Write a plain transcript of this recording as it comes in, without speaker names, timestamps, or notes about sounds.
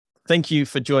Thank you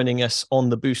for joining us on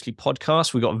the Boostly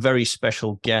podcast. We've got a very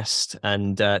special guest,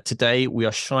 and today we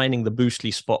are shining the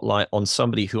Boostly spotlight on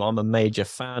somebody who I'm a major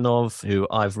fan of, who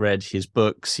I've read his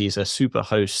books. He's a super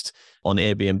host on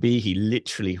Airbnb. He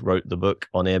literally wrote the book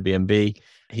on Airbnb.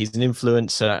 He's an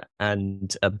influencer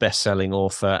and a best-selling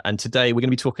author. And today we're going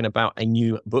to be talking about a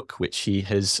new book, which he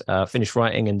has finished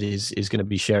writing and is going to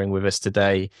be sharing with us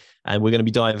today. And we're going to be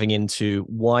diving into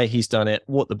why he's done it,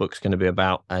 what the book's going to be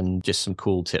about, and just some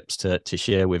cool tips to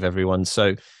share with everyone.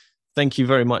 So thank you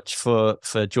very much for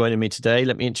joining me today.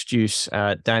 Let me introduce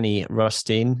Danny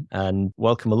Rusteen, and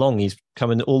welcome along. He's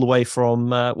coming all the way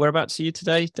from, whereabouts are you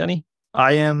today, Danny?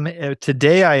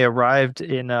 Today I arrived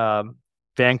in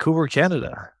Vancouver,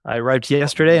 Canada. I arrived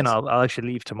yesterday and I'll actually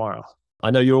leave tomorrow.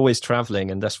 I know you're always traveling,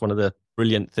 and that's one of the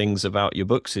brilliant things about your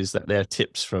books is that they're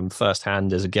tips from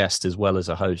firsthand as a guest as well as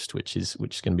a host, which is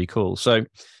going to be cool. So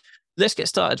let's get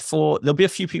started. There'll be a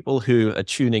few people who are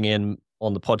tuning in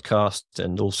on the podcast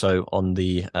and also on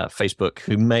the Facebook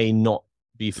who may not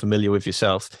be familiar with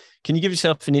yourself. Can you give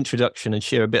yourself an introduction and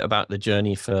share a bit about the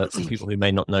journey for people who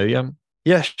may not know you?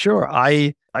 Yeah, sure.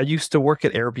 I used to work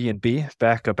at Airbnb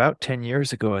back about 10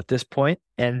 years ago at this point.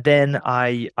 And then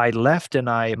I left and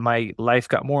my life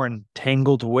got more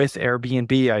entangled with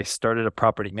Airbnb. I started a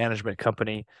property management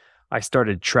company. I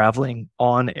started traveling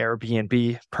on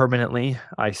Airbnb permanently.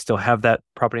 I still have that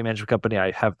property management company. I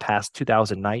have passed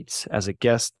 2,000 nights as a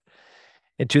guest.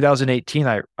 In 2018,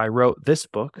 I wrote this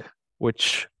book,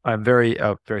 which I'm very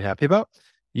happy about.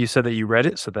 You said that you read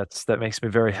it, so that makes me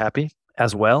very happy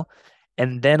as well.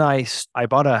 And then I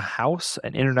bought a house,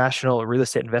 an international real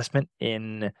estate investment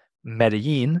in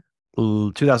Medellin,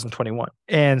 2021.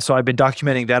 And so I've been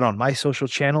documenting that on my social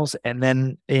channels. And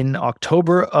then in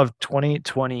October of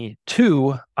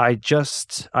 2022, I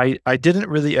didn't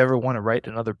really ever want to write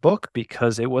another book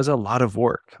because it was a lot of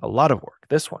work,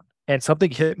 this one. And something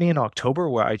hit me in October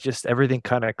where everything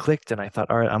kind of clicked, and I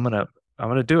thought, all right, I'm going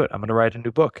to do it. I'm going to write a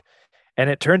new book. And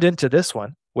it turned into this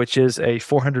one, which is a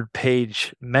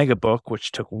 400-page mega book,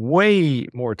 which took way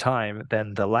more time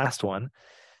than the last one.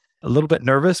 A little bit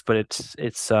nervous, but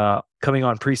it's coming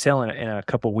on pre-sale in a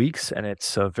couple weeks, and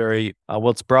it's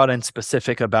it's broad and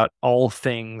specific about all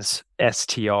things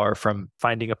STR, from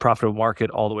finding a profitable market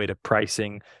all the way to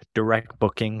pricing, direct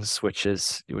bookings, which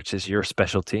is your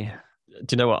specialty.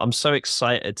 Do you know what? I'm so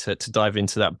excited to dive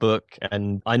into that book,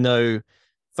 and I know,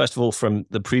 first of all, from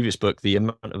the previous book, the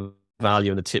amount of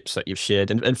value and the tips that you've shared.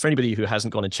 And for anybody who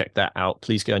hasn't gone and checked that out,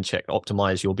 please go and check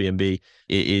Optimize Your B&B.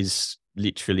 It is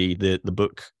literally the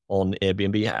book on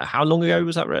Airbnb. How long ago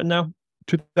was that written now?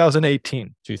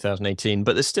 2018. 2018.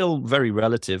 But it's still very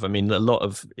relative. I mean, a lot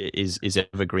of it is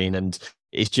evergreen, and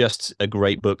it's just a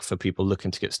great book for people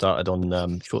looking to get started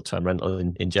on short-term rental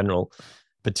in general,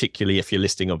 particularly if you're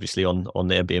listing, obviously, on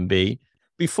Airbnb.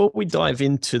 Before we dive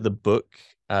into the book,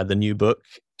 the new book,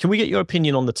 can we get your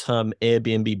opinion on the term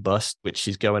Airbnb bust, which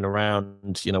is going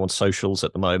around, on socials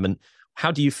at the moment? How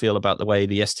do you feel about the way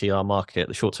the STR market,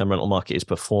 the short-term rental market, is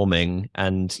performing,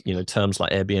 and, terms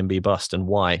like Airbnb bust, and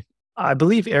why? I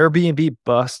believe Airbnb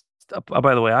bust,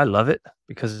 by the way, I love it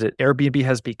because Airbnb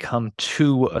has become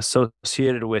too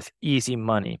associated with easy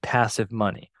money, passive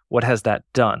money. What has that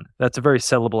done? That's a very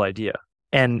sellable idea.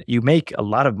 And you make a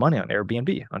lot of money on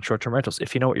Airbnb, on short-term rentals,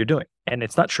 if you know what you're doing. And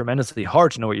it's not tremendously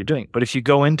hard to know what you're doing. But if you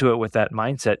go into it with that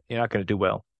mindset, you're not going to do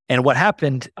well. And what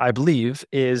happened, I believe,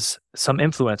 is some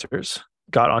influencers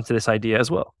got onto this idea as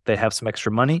well. They have some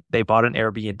extra money. They bought an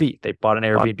Airbnb. They bought an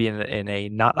Airbnb in a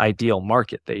not ideal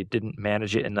market. They didn't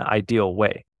manage it in the ideal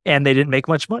way. And they didn't make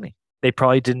much money. They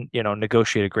probably didn't,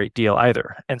 negotiate a great deal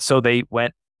either. And so they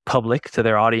went public to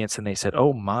their audience and they said,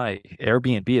 oh my,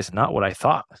 Airbnb is not what I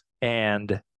thought.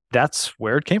 And that's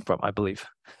where it came from, I believe.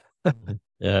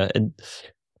 Yeah. And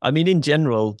I mean, in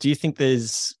general, do you think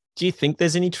there's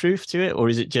any truth to it, or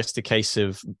is it just a case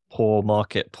of poor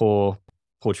market, poor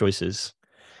choices?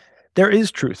 There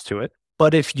is truth to it.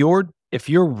 But if you're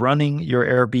running your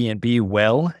Airbnb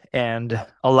well, and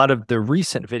a lot of the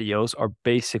recent videos are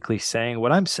basically saying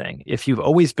what I'm saying, if you've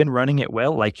always been running it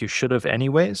well, like you should have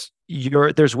anyways,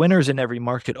 there's winners in every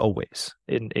market always,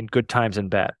 in good times and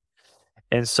bad.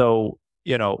 And so,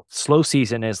 slow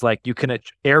season is like you can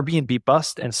Airbnb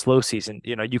bust and slow season.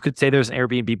 You could say there's an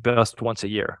Airbnb bust once a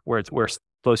year where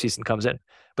slow season comes in.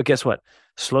 But guess what?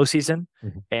 Slow season,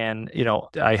 and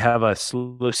I have a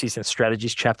slow season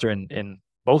strategies chapter in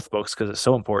both books because it's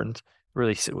so important.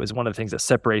 Really, it was one of the things that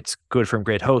separates good from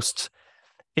great hosts.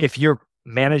 If you're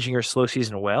managing your slow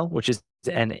season well, which is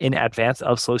in advance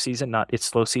of slow season, not it's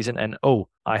slow season and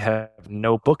I have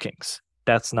no bookings.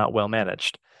 That's not well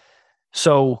managed.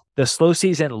 So the slow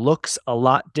season looks a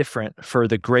lot different for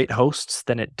the great hosts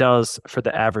than it does for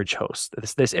the average host.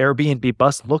 This Airbnb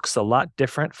bus looks a lot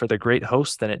different for the great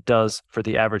hosts than it does for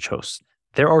the average hosts.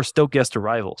 There are still guest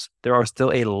arrivals. There are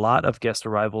still a lot of guest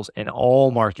arrivals in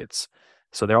all markets.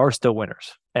 So there are still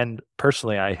winners. And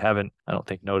personally, I don't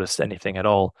think, noticed anything at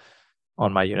all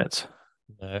on my units.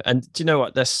 And do you know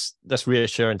what? That's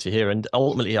reassuring to hear. And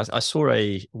ultimately, I saw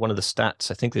one of the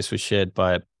stats. I think this was shared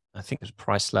by, I think it was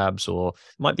Price Labs, or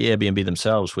it might be Airbnb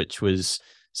themselves, which was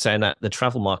saying that the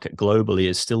travel market globally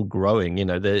is still growing.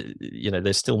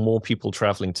 There's still more people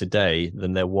traveling today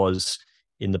than there was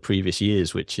in the previous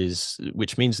years, which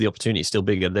means the opportunity is still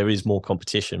bigger. There is more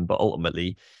competition, but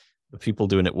ultimately, the people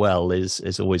doing it well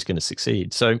is always going to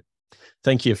succeed. So,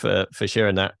 thank you for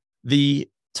sharing that. The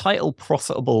title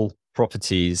 "Profitable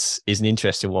Properties" is an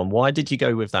interesting one. Why did you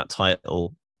go with that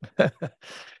title?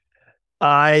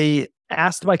 I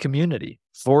asked my community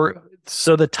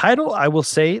so the title, I will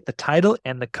say the title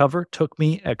and the cover took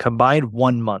me a combined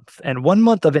 1 month, and 1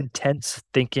 month of intense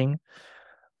thinking.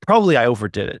 Probably I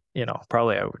overdid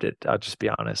it, I'll just be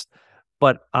honest.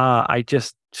 But I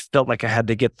just felt like I had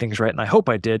to get things right, and I hope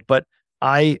I did. But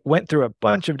I went through a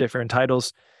bunch of different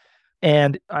titles,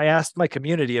 and I asked my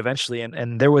community eventually,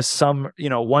 and there was some,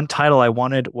 one title I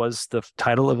wanted was the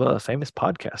title of a famous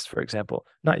podcast, for example.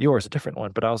 Not yours, a different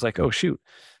one. But I was like, oh, shoot,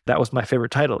 that was my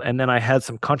favorite title. And then I had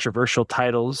some controversial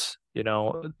titles,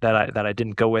 that I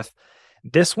didn't go with.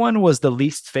 This one was the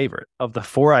least favorite of the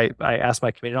four I asked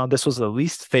my community on. This was the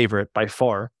least favorite by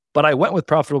far. But I went with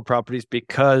Profitable Properties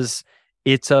because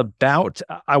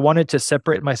I wanted to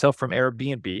separate myself from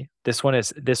Airbnb. This one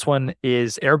is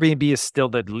Airbnb is still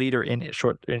the leader in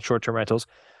short-term rentals,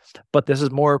 but this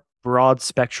is more broad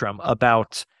spectrum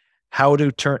about how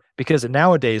to turn, because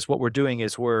nowadays what we're doing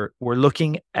is we're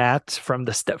looking at from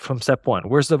step one,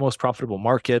 where's the most profitable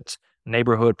market,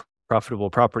 neighborhood, profitable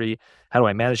property, how do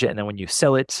I manage it? And then when you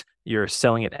sell it, you're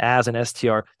selling it as an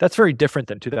STR. That's very different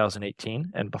than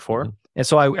 2018 and before. Mm-hmm. And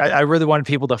so I really wanted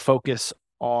people to focus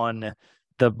on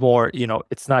the more,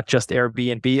 it's not just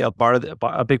Airbnb.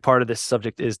 A big part of this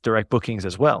subject is direct bookings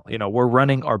as well. We're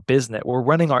running our business, we're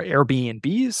running our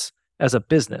Airbnbs as a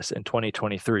business in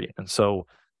 2023. And so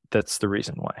that's the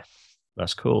reason why.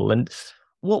 That's cool. And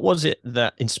what was it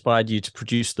that inspired you to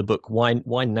produce the book? Why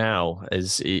now?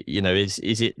 Is it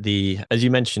as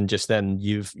you mentioned just then,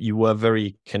 you were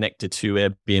very connected to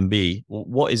Airbnb.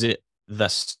 What is it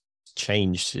that's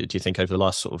changed, do you think, over the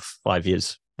last sort of 5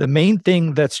 years? The main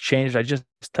thing that's changed, I just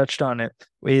touched on it,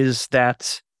 is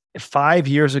that 5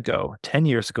 years ago, 10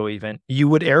 years ago even, you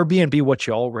would Airbnb what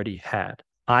you already had.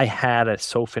 I had a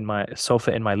sofa in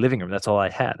my living room. That's all I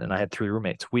had. And I had 3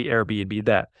 roommates. We Airbnb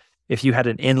that. If you had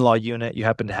an in-law unit, you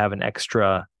happen to have an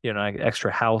extra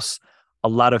house. A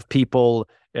lot of people,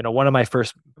 one of my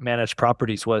first managed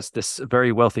properties was this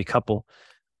very wealthy couple.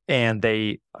 And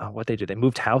they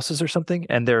moved houses or something,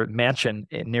 and their mansion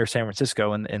near San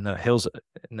Francisco in the hills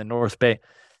in the North Bay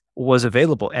was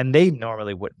available. And they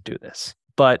normally wouldn't do this,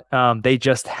 but they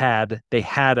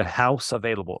had a house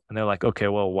available, and they're like, okay,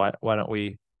 well, why don't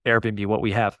we Airbnb what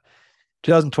we have?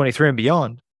 2023 and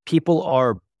beyond, people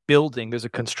are building. There's a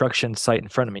construction site in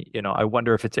front of me. I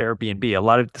wonder if it's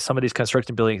Airbnb. Some of these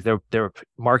construction buildings, they're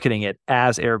marketing it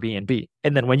as Airbnb.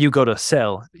 And then when you go to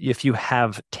sell, if you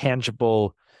have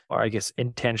tangible, or I guess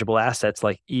intangible assets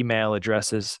like email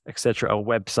addresses, etc., a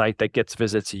website that gets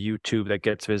visits, YouTube that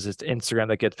gets visits, Instagram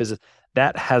that gets visits,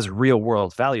 that has real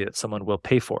world value that someone will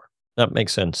pay for. That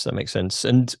makes sense.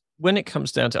 And when it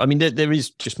comes down to, there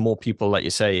is just more people, like you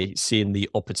say, seeing the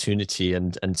opportunity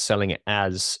and selling it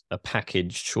as a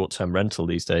packaged short-term rental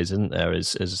these days, isn't there?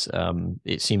 As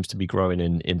it seems to be growing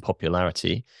in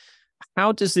popularity.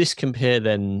 How does this compare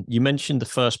then? You mentioned the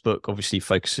first book obviously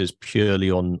focuses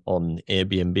purely on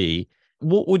Airbnb.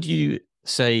 What would you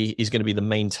say is going to be the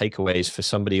main takeaways for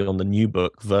somebody on the new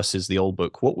book versus the old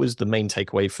book? What was the main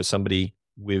takeaway for somebody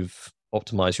with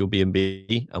Optimize Your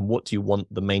B&B, and what do you want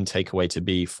the main takeaway to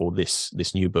be for this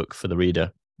new book for the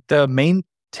reader? The main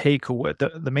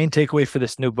takeaway for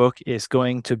this new book is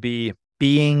going to be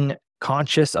being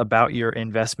conscious about your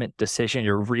investment decision,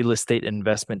 your real estate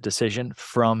investment decision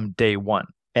from day one.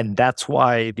 And that's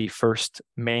why the first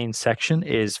main section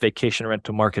is vacation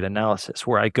rental market analysis,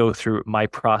 where I go through my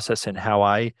process and how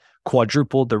I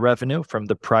quadrupled the revenue from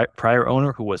the prior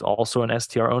owner, who was also an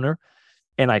STR owner.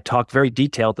 And I talk very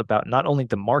detailed about not only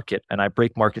the market, and I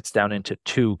break markets down into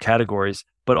 2 categories,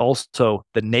 but also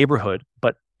the neighborhood.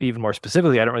 But even more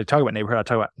specifically, I don't really talk about neighborhood. I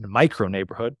talk about micro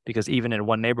neighborhood, because even in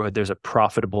one neighborhood, there's a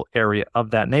profitable area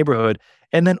of that neighborhood.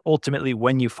 And then ultimately,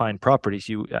 when you find properties,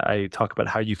 I talk about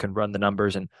how you can run the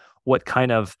numbers and what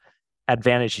kind of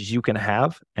advantages you can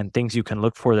have and things you can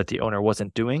look for that the owner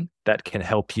wasn't doing that can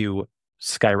help you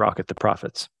skyrocket the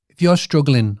profits. If you're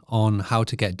struggling on how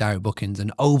to get direct bookings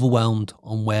and overwhelmed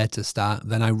on where to start,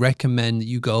 then I recommend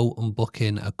you go and book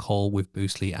in a call with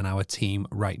Boostly and our team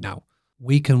right now.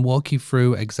 We can walk you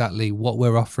through exactly what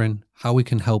we're offering, how we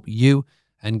can help you,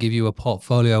 and give you a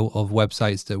portfolio of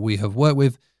websites that we have worked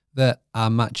with that are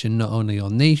matching not only your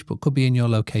niche, but could be in your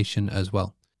location as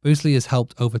well. Boostly has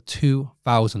helped over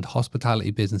 2,000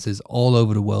 hospitality businesses all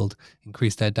over the world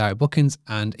increase their direct bookings.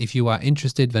 And if you are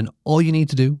interested, then all you need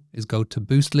to do is go to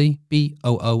Boostly,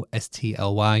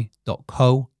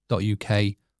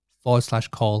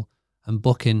 boostly.co.uk/call and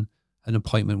book in an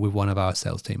appointment with one of our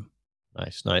sales team.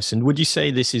 Nice. And would you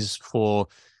say this is for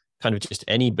kind of just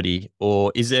anybody,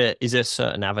 or is there a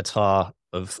certain avatar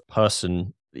of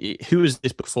person? Who is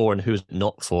this book for and who is it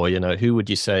not for? Who would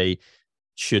you say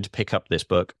should pick up this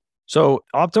book? So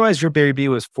Optimize Your Airbnb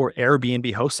was for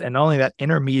Airbnb hosts, and not only that,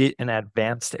 intermediate and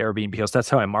advanced Airbnb hosts. That's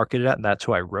how I marketed it, and that's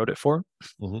who I wrote it for.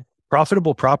 Mm-hmm.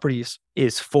 Profitable Properties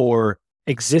is for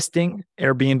existing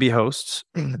Airbnb hosts,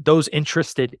 those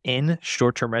interested in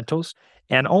short-term rentals,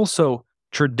 and also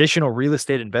traditional real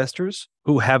estate investors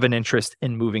who have an interest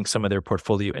in moving some of their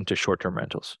portfolio into short-term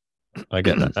rentals. I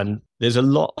get that. And there's a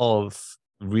lot of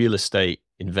real estate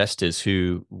investors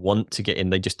who want to get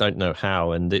in, they just don't know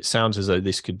how. And it sounds as though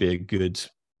this could be a good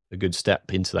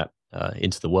step into that,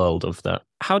 into the world of that.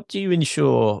 How do you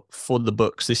ensure for the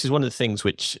books? This is one of the things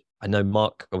which I know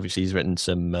Mark, obviously he's written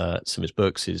some of his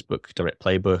book, Direct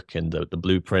Playbook and the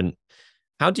Blueprint.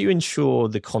 How do you ensure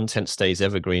the content stays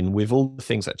evergreen with all the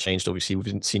things that changed? Obviously,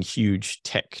 we've seen huge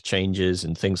tech changes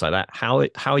and things like that. How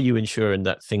are you ensuring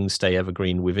that things stay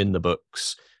evergreen within the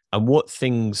books? And what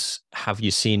things have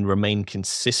you seen remain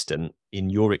consistent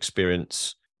in your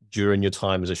experience during your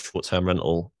time as a short-term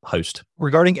rental host?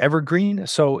 Regarding evergreen,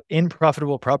 so in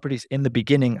Profitable Properties, in the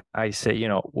beginning, I say,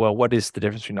 well, what is the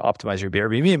difference between Optimize Your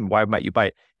Airbnb and why might you buy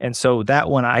it? And so that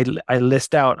one, I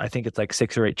list out, I think it's like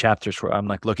 6 or 8 chapters where I'm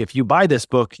like, look, if you buy this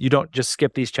book, you don't just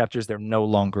skip these chapters. They're no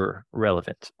longer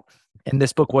relevant. And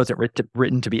this book wasn't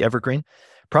written to be evergreen.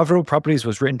 Profitable Properties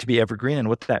was written to be evergreen. And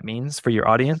what that means for your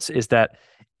audience is that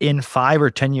in 5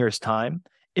 or 10 years' time,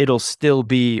 it'll still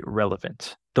be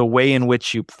relevant. The way in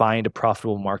which you find a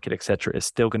profitable market, et cetera, is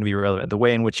still going to be relevant. The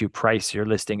way in which you price your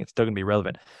listing, it's still going to be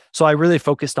relevant. So I really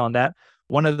focused on that.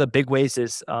 One of the big ways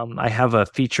is I have a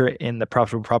feature in the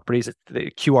Profitable Properties, the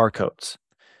QR codes.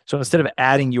 So instead of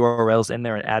adding URLs in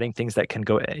there and adding things that can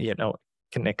go,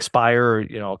 can expire,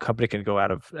 a company can go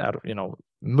out of,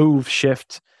 move,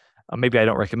 shift. Maybe I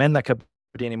don't recommend that company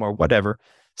anymore, whatever.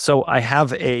 So I'll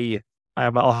have a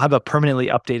permanently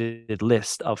updated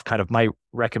list of kind of my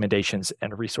recommendations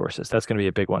and resources. That's going to be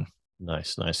a big one.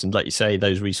 Nice. And like you say,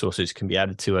 those resources can be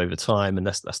added to over time. And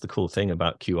that's the cool thing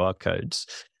about QR codes.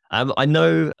 I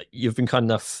know you've been kind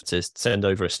enough to send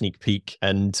over a sneak peek,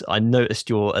 and I noticed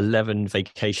your 11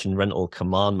 vacation rental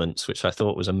commandments, which I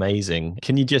thought was amazing.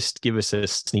 Can you just give us a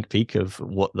sneak peek of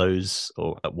what those,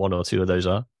 or one or two of those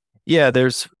are? Yeah,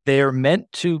 they're meant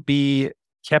to be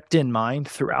kept in mind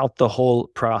throughout the whole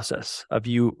process of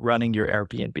you running your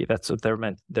Airbnb. That's what they're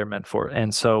meant for.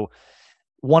 And so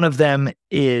one of them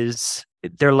is,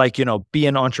 they're like, be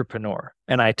an entrepreneur.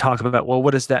 And I talk about, well,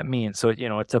 what does that mean? So,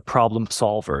 it's a problem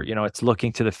solver, it's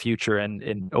looking to the future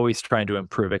and always trying to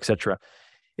improve, et cetera.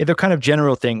 They're kind of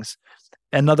general things.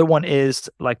 Another one is,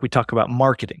 like we talk about,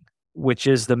 marketing, which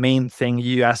is the main thing.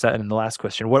 You asked that in the last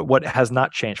question. What has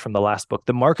not changed from the last book?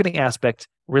 The marketing aspect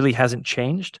really hasn't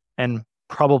changed and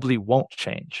probably won't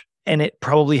change. And it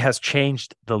probably has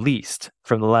changed the least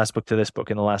from the last book to this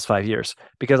book in the last 5 years,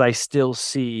 because I still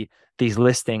see these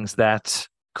listings that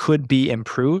could be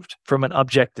improved from an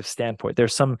objective standpoint.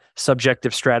 There's some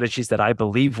subjective strategies that I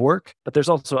believe work, but there's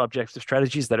also objective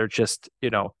strategies that are just,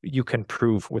 you can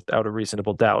prove without a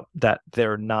reasonable doubt that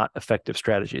they're not effective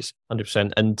strategies.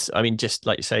 100%. And I mean, just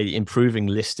like you say, improving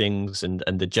listings and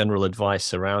the general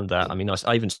advice around that. I mean,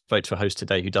 I even spoke to a host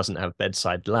today who doesn't have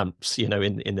bedside lamps, in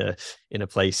a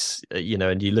place,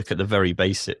 and you look at the very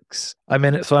basics. I'm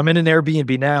in an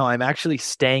Airbnb now. I'm actually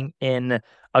staying in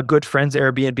a good friend's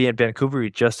Airbnb in Vancouver. He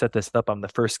just set this up. I'm the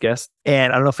first guest.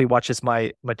 And I don't know if he watches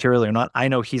my material or not. I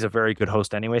know he's a very good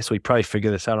host anyway, so he probably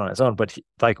figured this out on his own. But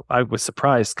I was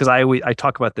surprised, because I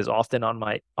talk about this often on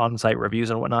my on-site reviews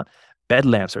and whatnot. Bed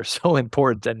lamps are so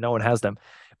important and no one has them.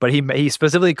 But he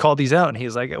specifically called these out, and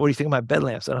he's like, what do you think of my bed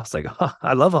lamps? And I was like,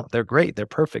 I love them. They're great. They're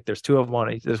perfect. There's 2 of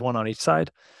them there's one on each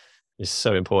side. It's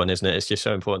so important, isn't it? It's just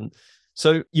so important.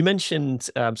 So you mentioned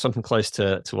something close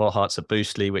to our hearts at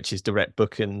Boostly, which is direct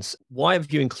bookings. Why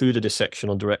have you included a section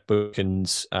on direct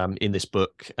bookings in this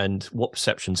book, and what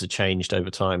perceptions have changed over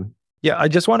time? Yeah, I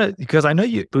just want to, because I know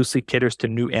you Boostly caters to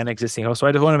new and existing hosts. So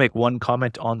I just want to make one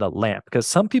comment on the lamp, because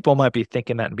some people might be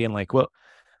thinking that and being like, well,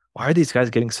 why are these guys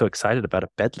getting so excited about a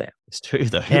bed lamp? It's true,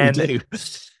 though. And we do.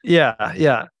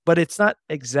 Yeah. But it's not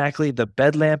exactly the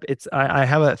bed lamp. It's I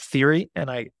have a theory,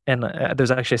 and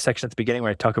there's actually a section at the beginning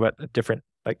where I talk about the different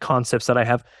like concepts that I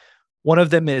have. One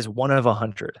of them is 1 of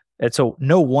 100. And so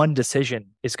no one decision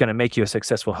is going to make you a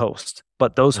successful host,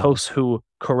 but those hosts who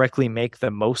correctly make the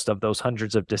most of those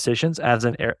hundreds of decisions as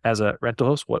a rental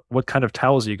host, what kind of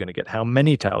towels are you going to get? How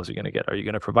many towels are you going to get? Are you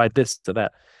going to provide this to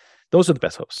that? Those are the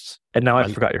best hosts. And now I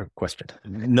forgot your question.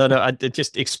 No,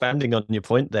 just expanding on your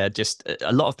point there. Just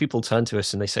a lot of people turn to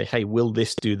us and they say, "Hey, will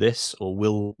this do this, or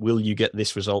will you get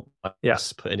this result by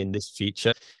us putting in this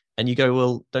feature?" And you go,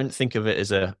 "Well, don't think of it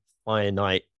as a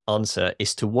finite answer.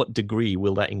 It's to what degree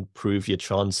will that improve your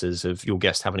chances of your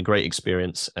guest having a great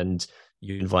experience and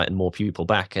you inviting more people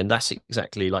back?" And that's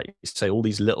exactly like you say. All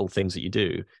these little things that you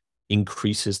do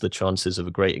increases the chances of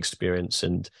a great experience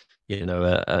and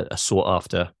a sought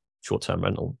after short-term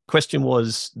rental. Question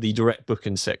was the direct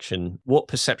booking section. What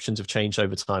perceptions have changed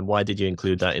over time? Why did you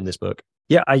include that in this book?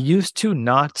 Yeah, I used to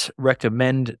not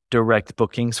recommend direct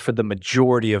bookings for the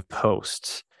majority of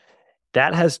hosts.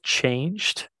 That has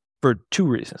changed for 2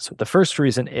 reasons. The first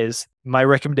reason is my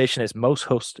recommendation is most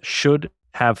hosts should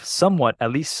have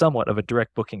at least somewhat of a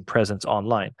direct booking presence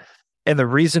online. And the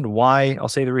reason why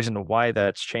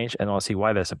that's changed, and I'll see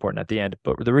why that's important at the end,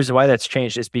 but the reason why that's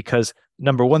changed is because,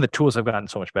 number one, the tools have gotten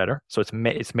so much better. So it's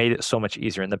made it so much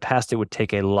easier. In the past, it would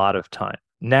take a lot of time.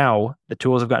 Now, the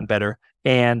tools have gotten better.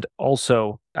 And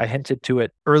also, I hinted to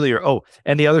it earlier. Oh,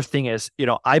 and the other thing is,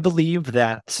 I believe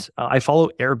that I follow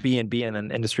Airbnb and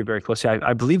an industry very closely.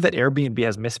 I believe that Airbnb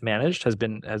has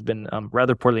been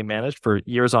rather poorly managed for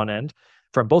years on end,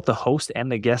 from both the host and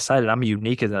the guest side. And I'm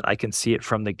unique in that I can see it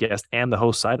from the guest and the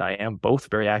host side. I am both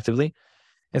very actively.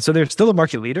 And so they're still a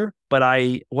market leader, but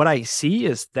what I see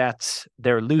is that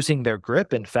they're losing their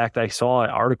grip. In fact, I saw an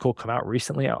article come out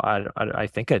recently. I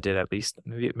think I did, at least.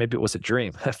 Maybe it was a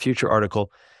dream, a future article.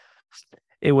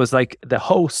 It was like the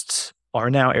hosts are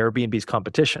now Airbnb's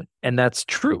competition. And that's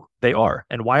true. They are.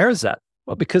 And why is that?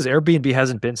 Well, because Airbnb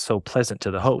hasn't been so pleasant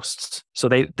to the hosts. So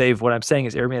what I'm saying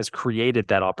is Airbnb has created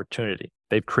that opportunity.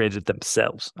 They've created it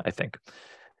themselves, I think.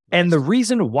 And the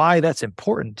reason why that's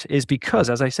important is because,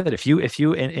 as I said, if you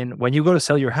when you go to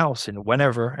sell your house and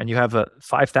you have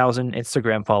 5,000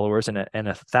 Instagram followers and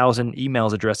 1,000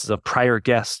 emails addresses of prior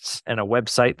guests and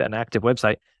an active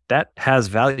website, that has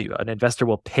value. An investor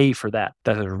will pay for that.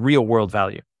 That is real world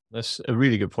value. That's a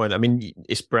really good point. I mean,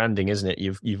 it's branding, isn't it?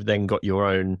 You've then got your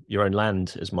own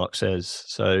land, as Mark says.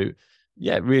 So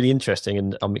yeah, really interesting.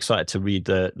 And I'm excited to read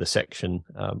the section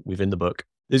within the book.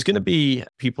 There's going to be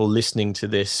people listening to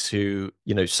this who,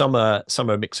 some are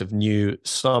a mix of new,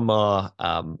 some are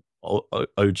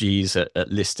OGs at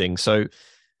listing. So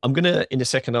I'm going to, in a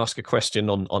second, ask a question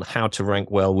on how to rank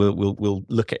well. We'll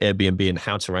look at Airbnb and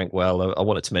how to rank well. I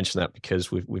wanted to mention that because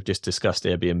we've just discussed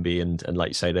Airbnb and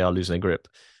like you say, they are losing their grip.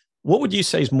 What would you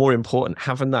say is more important,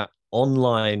 having that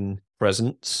online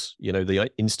presence, the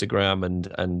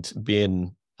Instagram and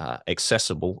being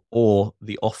accessible, or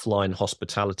the offline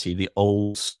hospitality, the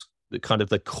kind of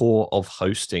the core of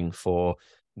hosting for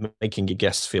making your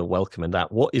guests feel welcome? And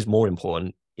that, what is more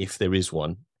important, if there is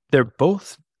one? They're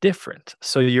both different.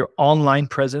 So your online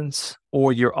presence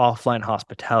or your offline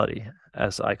hospitality,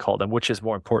 as I call them, which is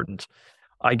more important?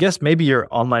 I guess maybe your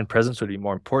online presence would be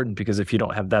more important, because if you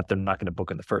don't have that, they're not going to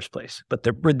book in the first place. But they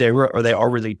are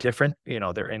really different.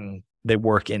 They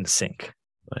work in sync.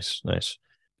 Nice.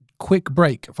 Quick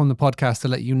break from the podcast to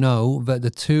let you know that the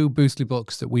 2 Boostly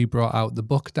books that we brought out, the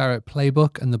Book Direct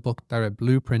Playbook and the Book Direct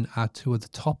Blueprint, are 2 of the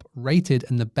top rated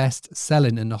and the best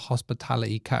selling in the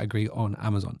hospitality category on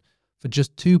Amazon. For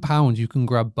just £2, you can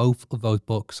grab both of those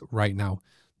books right now.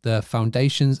 The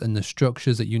foundations and the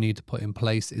structures that you need to put in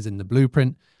place is in the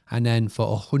Blueprint. And then for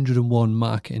 101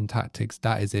 marketing tactics,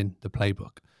 that is in the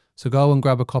Playbook. So go and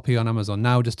grab a copy on Amazon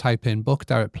now. Just type in Book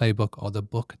Direct Playbook or the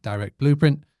Book Direct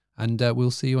Blueprint, and we'll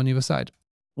see you on the other side.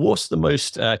 What's the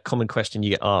most common question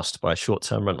you get asked by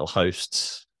short-term rental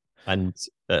hosts? And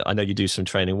I know you do some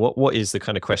training. What is the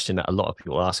kind of question that a lot of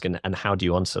people ask, and how do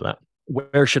you answer that?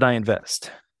 Where should I invest?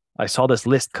 I saw this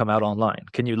list come out online.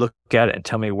 Can you look at it and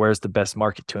tell me where's the best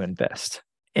market to invest?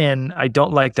 And I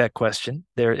don't like that question.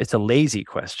 It's a lazy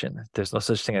question. There's no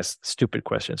such thing as stupid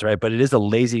questions, right? But it is a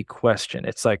lazy question.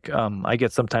 It's like I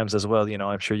get sometimes as well,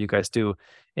 I'm sure you guys do,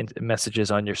 in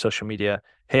messages on your social media.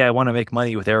 Hey, I want to make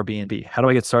money with Airbnb. How do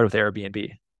I get started with Airbnb?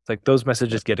 It's like those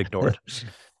messages get ignored.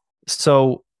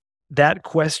 So that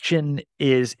question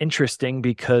is interesting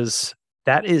because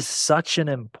that is such an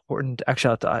important,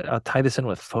 actually, I'll tie this in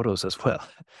with photos as well.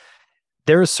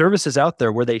 There are services out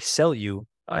there where they sell you,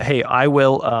 hey,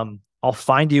 I'll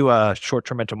find you a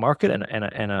short-term rental market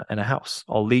and a house.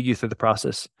 I'll lead you through the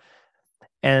process.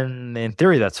 And in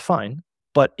theory, that's fine.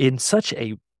 But in such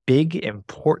a big,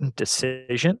 important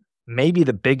decision, maybe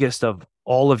the biggest of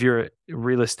all of your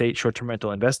real estate short-term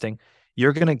rental investing,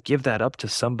 you're going to give that up to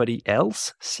somebody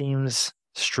else seems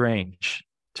strange,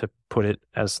 to put it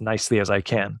as nicely as I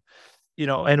can.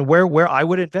 And where I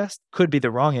would invest could be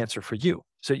the wrong answer for you.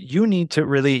 So you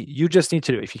just need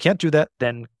to do, if you can't do that,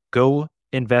 then go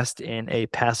invest in a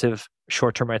passive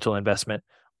short-term rental investment,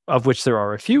 of which there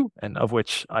are a few, and of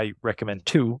which I recommend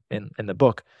 2 in the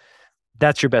book.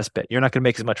 That's your best bet. You're not going to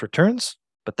make as much returns,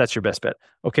 but that's your best bet.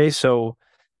 Okay, so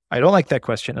I don't like that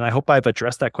question, and I hope I've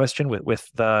addressed that question with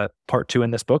the part 2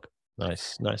 in this book.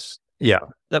 Nice. Yeah.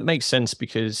 That makes sense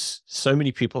because so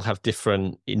many people have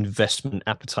different investment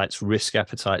appetites, risk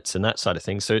appetites, and that side of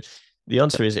things. So the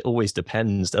answer is it always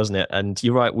depends, doesn't it? And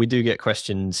you're right, we do get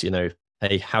questions,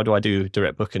 hey, how do I do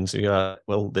direct bookings?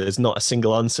 Well, there's not a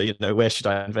single answer, where should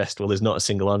I invest? Well, there's not a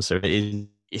single answer.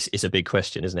 It's a big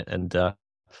question, isn't it? And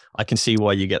I can see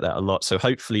why you get that a lot. So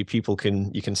hopefully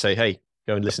you can say, hey,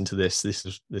 go and listen to this.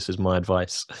 This is my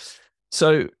advice.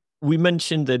 So we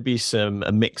mentioned there'd be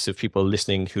a mix of people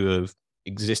listening who are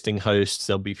existing hosts.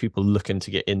 There'll be people looking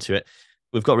to get into it.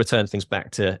 We've got to return things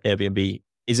back to Airbnb.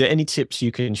 Is there any tips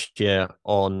you can share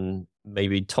on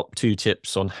maybe top 2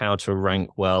 tips on how to rank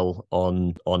well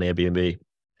on Airbnb?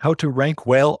 How to rank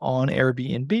well on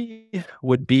Airbnb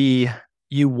would be,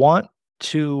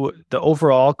 the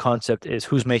overall concept is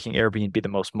who's making Airbnb the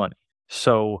most money.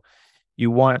 So you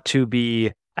want to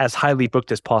be as highly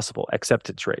booked as possible,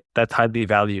 acceptance rate. That's highly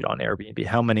valued on Airbnb.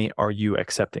 How many are you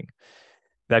accepting?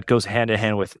 That goes hand in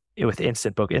hand with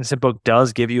Instant Book. Instant Book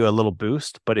does give you a little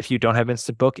boost, but if you don't have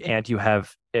Instant Book and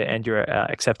you're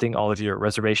accepting all of your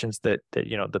reservations, the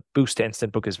boost to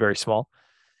Instant Book is very small.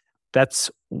 That's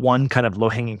one kind of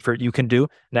low-hanging fruit you can do.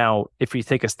 Now, if you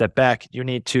take a step back, you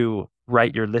need to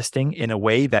write your listing in a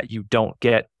way that you don't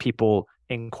get people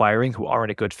inquiring who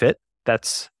aren't a good fit.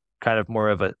 That's kind of more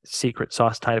of a secret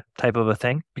sauce type of a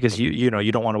thing, because you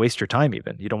don't want to waste your time.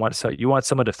 Even you want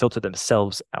someone to filter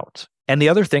themselves out. And the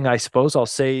other thing I suppose I'll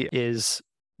say is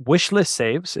wish list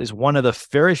saves is one of the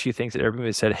very few things that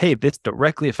Airbnb said, hey, this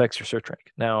directly affects your search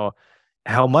rank. Now,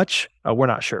 how much? We're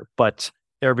not sure, but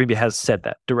Airbnb has said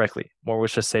that directly. More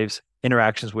wish list saves,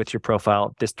 interactions with your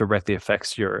profile, this directly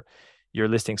affects your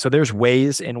listing. So there's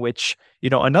ways in which,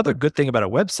 another good thing about a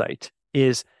website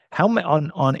is on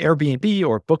Airbnb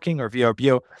or Booking or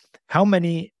VRBO, how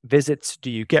many visits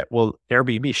do you get? Well,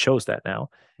 Airbnb shows that now.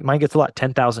 Mine gets a lot,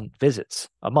 10,000 visits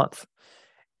a month.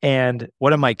 And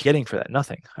what am I getting for that?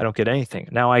 Nothing. I don't get anything.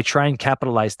 Now I try and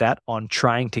capitalize that on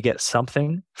trying to get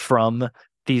something from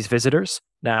these visitors.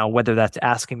 Now, whether that's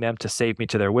asking them to save me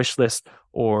to their wish list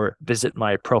or visit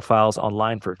my profiles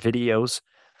online for videos.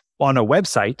 On a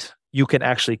website, you can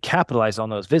actually capitalize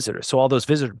on those visitors. So all those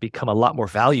visitors become a lot more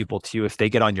valuable to you if they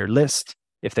get on your list,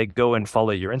 if they go and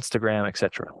follow your Instagram,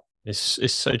 etc.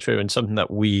 It's so true. And something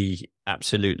that we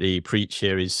absolutely preach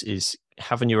here is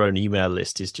having your own email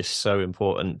list is just so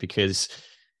important, because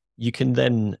you can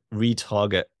then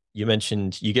retarget. You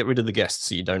mentioned you get rid of the guests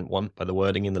that you don't want by the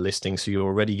wording in the listing. So you're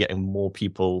already getting more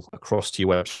people across to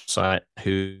your website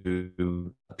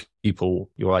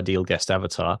your ideal guest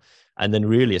avatar. And then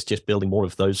really it's just building more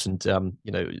of those. And,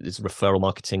 there's referral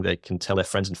marketing. They can tell their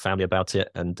friends and family about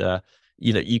it. And,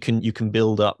 you can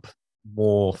build up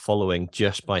more following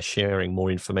just by sharing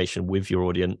more information with your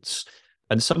audience.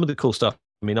 And some of the cool stuff,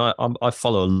 I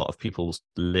follow a lot of people's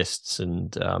lists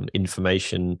and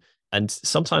information. And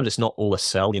sometimes it's not all a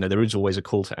sell. There is always a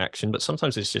call to action, but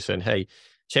sometimes it's just saying, hey,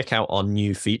 check out our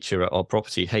new feature at our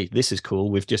property. Hey, this is cool.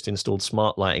 We've just installed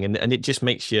smart lighting. And it just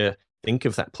makes you think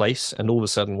of that place. And all of a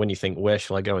sudden, when you think, where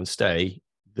shall I go and stay?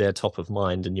 They're top of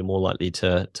mind and you're more likely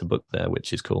to book there,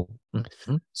 which is cool.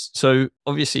 Mm-hmm. So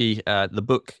obviously the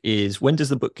book when does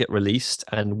the book get released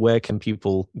and where can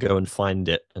people go and find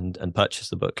it and purchase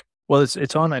the book? Well,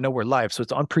 it's on, I know we're live, so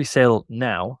it's on pre-sale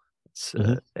now.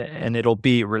 And it'll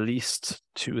be released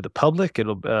to the public.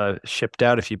 It'll shipped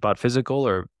out if you bought physical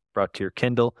or brought to your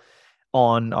Kindle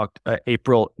on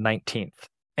April 19th.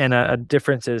 And a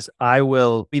difference is I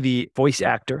will be the voice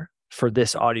actor for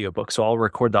this audiobook. So I'll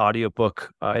record the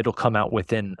audiobook. It'll come out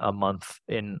within a month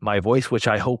in my voice, which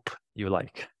I hope you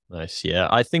like. Nice. Yeah,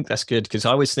 I think that's good because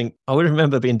I always think I would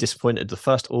remember being disappointed. The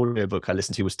first audiobook I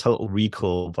listened to was Total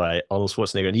Recall by Arnold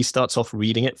Schwarzenegger, and he starts off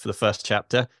reading it for the first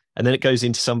chapter, and then it goes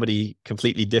into somebody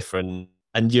completely different.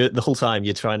 And you, the whole time,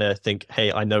 you're trying to think,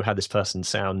 "Hey, I know how this person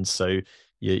sounds," so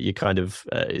you kind of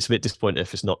it's a bit disappointing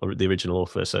if it's not the original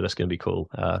author. So that's going to be cool,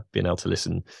 being able to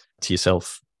listen to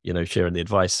yourself, sharing the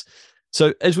advice.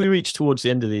 So as we reach towards the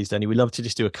end of these, Danny, we love to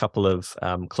just do a couple of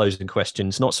closing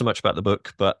questions, not so much about the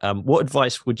book, but what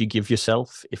advice would you give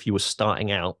yourself if you were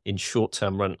starting out in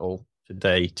short-term rental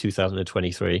today,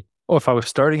 2023? Oh, if I was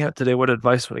starting out today, what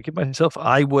advice would I give myself?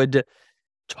 I would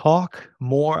talk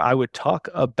more. I would talk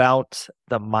about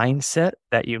the mindset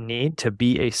that you need to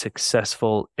be a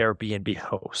successful Airbnb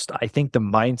host. I think the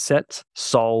mindset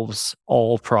solves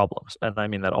all problems. And I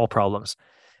mean that all problems.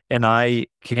 And I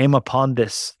came upon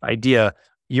this idea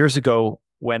years ago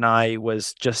when I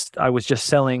was just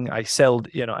selling, as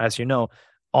you know,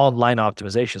 online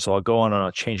optimization. So I'll go on and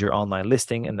I'll change your online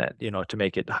listing and that, to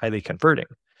make it highly converting.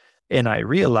 And I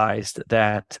realized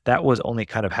that was only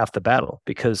kind of half the battle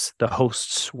because the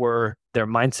hosts their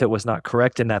mindset was not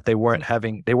correct in that they weren't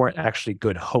actually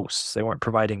good hosts. They weren't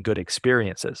providing good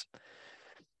experiences.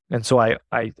 And so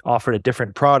I offered a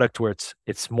different product where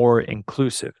it's more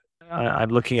inclusive. I'm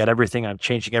looking at everything. I'm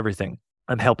changing everything.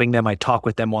 I'm helping them. I talk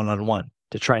with them one-on-one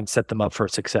to try and set them up for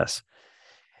success.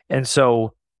 And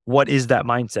so what is that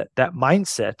mindset? That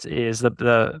mindset is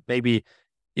the maybe,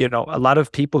 a lot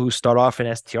of people who start off in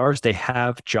STRs, they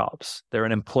have jobs. They're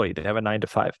an employee. They have a 9 to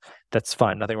 5. That's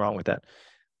fine. Nothing wrong with that.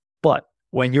 But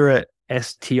when you're a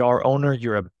STR owner,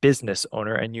 you're a business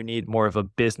owner and you need more of a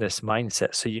business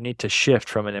mindset. So you need to shift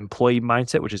from an employee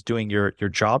mindset, which is doing your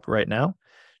job right now,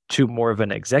 to more of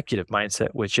an executive mindset,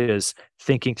 which is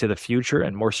thinking to the future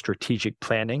and more strategic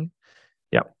planning.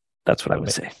 Yeah, that's what I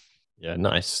would say. Yeah,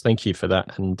 nice. Thank you for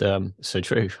that. And so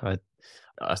true.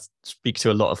 I speak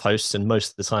to a lot of hosts, and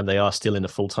most of the time they are still in a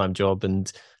full-time job.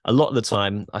 And a lot of the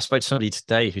time, I spoke to somebody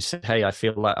today who said, "Hey, I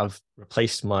feel like I've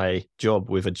replaced my job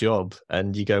with a job."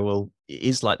 And you go, "Well, it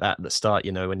is like that at the start,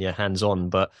 when you're hands-on,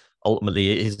 but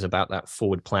ultimately it is about that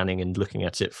forward planning and looking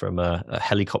at it from a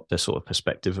helicopter sort of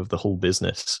perspective of the whole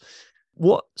business."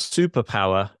 What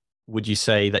superpower would you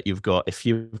say that you've got, if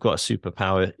you've got a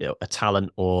superpower, a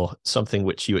talent or something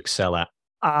which you excel at?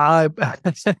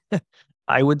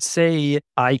 I would say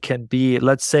I can be,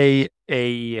 let's say,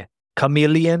 a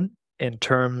chameleon in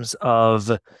terms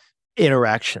of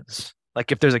interactions.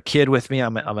 Like if there's a kid with me,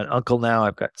 I'm an uncle now.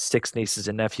 I've got 6 nieces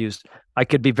and nephews. I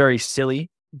could be very silly.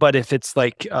 But if it's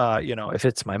like, if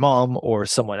it's my mom or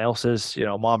someone else's,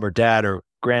 mom or dad or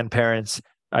grandparents,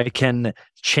 I can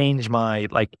change my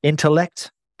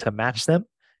intellect to match them.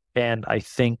 And I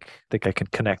think I can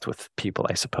connect with people,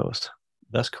 I suppose.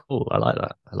 That's cool. I like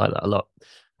that. I like that a lot.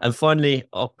 And finally,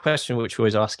 our question which we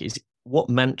always ask is,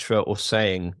 what mantra or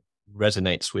saying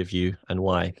resonates with you and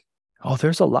why? Oh,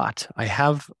 there's a lot.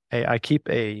 I keep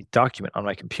a document on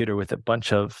my computer with a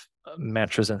bunch of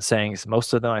mantras and sayings.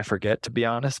 Most of them I forget, to be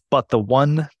honest. But the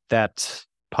one that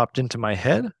popped into my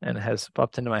head and has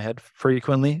popped into my head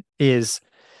frequently is,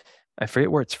 I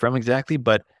forget where it's from exactly,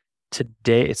 but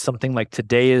it's something like,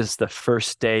 today is the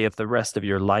first day of the rest of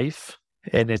your life.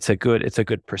 And it's a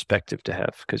good perspective to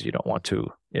have, because you don't want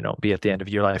to, be at the end of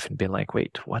your life and being like,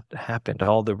 wait, what happened?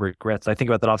 All the regrets. I think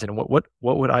about that often. What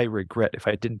would I regret if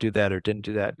I didn't do that or didn't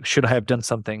do that? Should I have done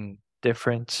something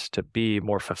different to be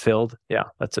more fulfilled? Yeah,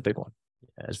 that's a big one.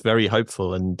 Yeah, it's very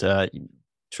hopeful and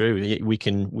true. We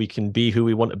can be who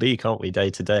we want to be, can't we, day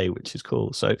to day, which is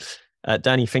cool. So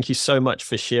Danny, thank you so much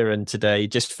for sharing today.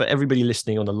 Just for everybody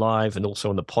listening on the live and also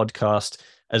on the podcast,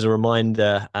 as a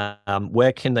reminder,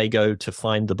 where can they go to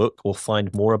find the book or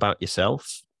find more about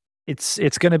yourself?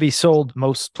 It's going to be sold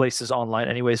most places online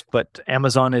anyways, but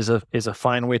Amazon is a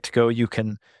fine way to go. You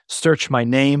can search my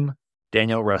name,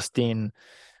 Daniel Rusteen,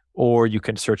 or you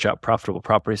can search out Profitable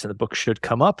Properties and the book should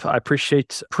come up. I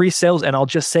appreciate pre-sales. And I'll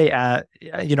just say, I'm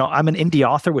an indie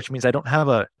author, which means I don't have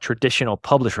a traditional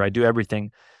publisher. I do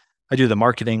everything. I do the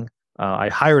marketing. I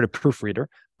hired a proofreader,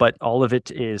 but all of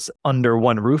it is under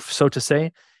one roof, so to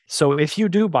say. So if you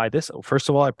do buy this, first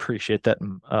of all, I appreciate that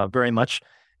very much.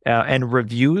 And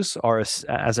reviews are, as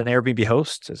an Airbnb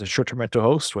host, as a short-term rental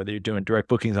host, whether you're doing direct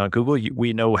bookings on Google,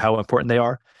 we know how important they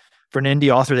are. For an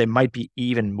indie author, they might be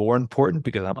even more important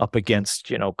because I'm up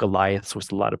against, Goliaths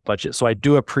with a lot of budget. So I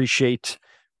do appreciate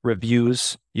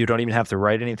reviews. You don't even have to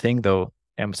write anything, though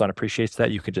Amazon appreciates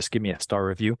that. You can just give me a star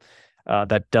review.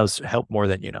 That does help more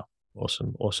than you know.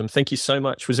 Awesome. Thank you so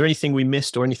much. Was there anything we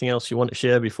missed or anything else you want to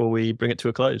share before we bring it to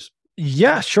a close?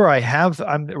 Yeah, sure.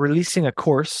 I'm releasing a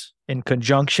course in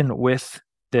conjunction with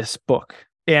this book,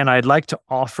 and I'd like to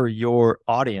offer your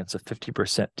audience a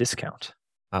 50% discount.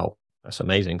 Wow, that's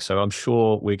amazing. So I'm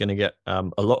sure we're going to get a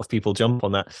lot of people jump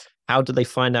on that. How do they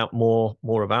find out more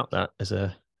about that as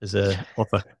a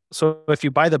offer? So if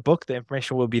you buy the book, the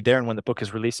information will be there, and when the book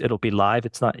is released, it'll be live.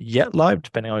 It's not yet live,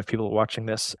 depending on if people are watching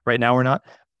this right now or not.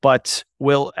 But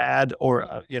we'll add,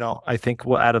 I think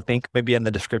we'll add a link maybe in the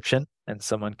description, and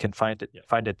someone can find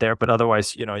it there. But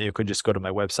otherwise, you could just go to my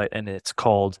website, and it's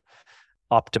called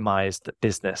Optimized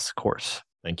Business Course.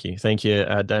 Thank you,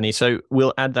 Danny. So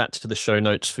we'll add that to the show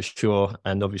notes for sure.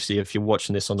 And obviously, if you're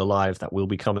watching this on the live, that will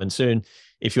be coming soon.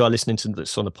 If you are listening to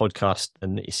this on the podcast,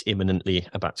 and it's imminently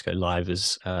about to go live,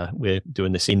 as we're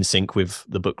doing this in sync with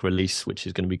the book release, which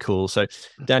is going to be cool. So,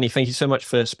 Danny, thank you so much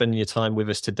for spending your time with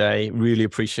us today. Really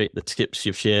appreciate the tips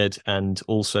you've shared, and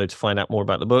also to find out more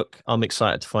about the book. I'm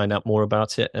excited to find out more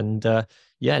about it. And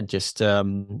just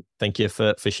thank you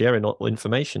for sharing all the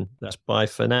information. That's bye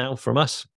for now from us.